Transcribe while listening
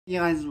You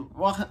guys,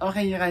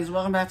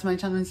 welcome back to my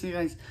channel. So you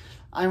guys,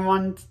 I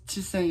want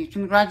to say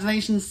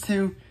congratulations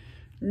to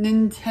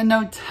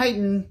Nintendo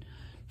Titan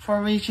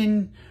for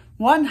reaching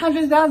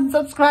 100,000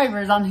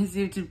 subscribers on his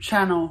YouTube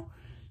channel.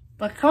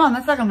 But come on,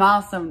 that's like a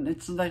milestone.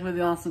 It's like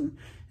really awesome.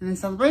 And in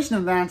celebration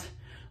of that,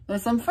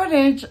 there's some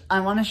footage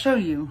I want to show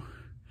you.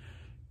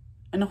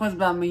 And it was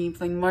about me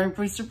playing Mario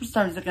Party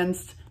Superstars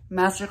against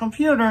Master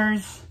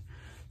Computers.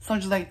 So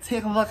just like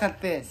take a look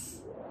at this.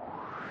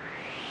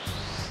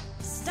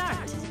 Start.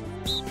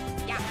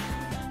 Yeah.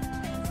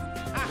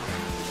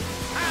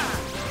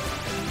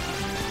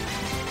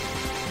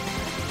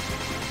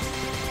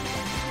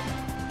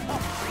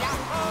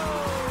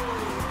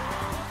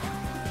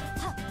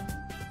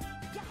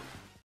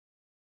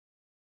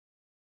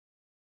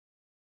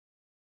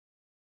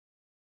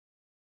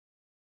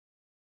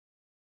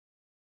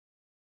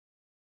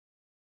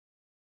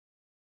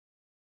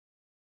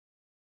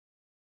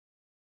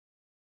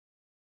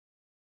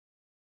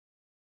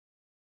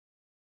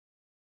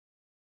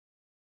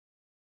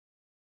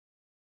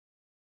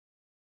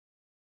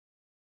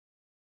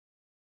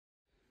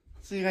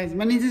 So you guys,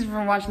 many thanks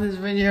for watching this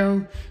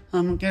video.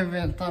 Give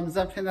it a thumbs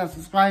up, hit that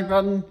subscribe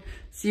button.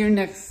 See you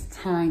next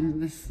time.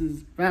 This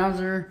is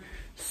Bowser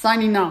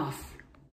signing off.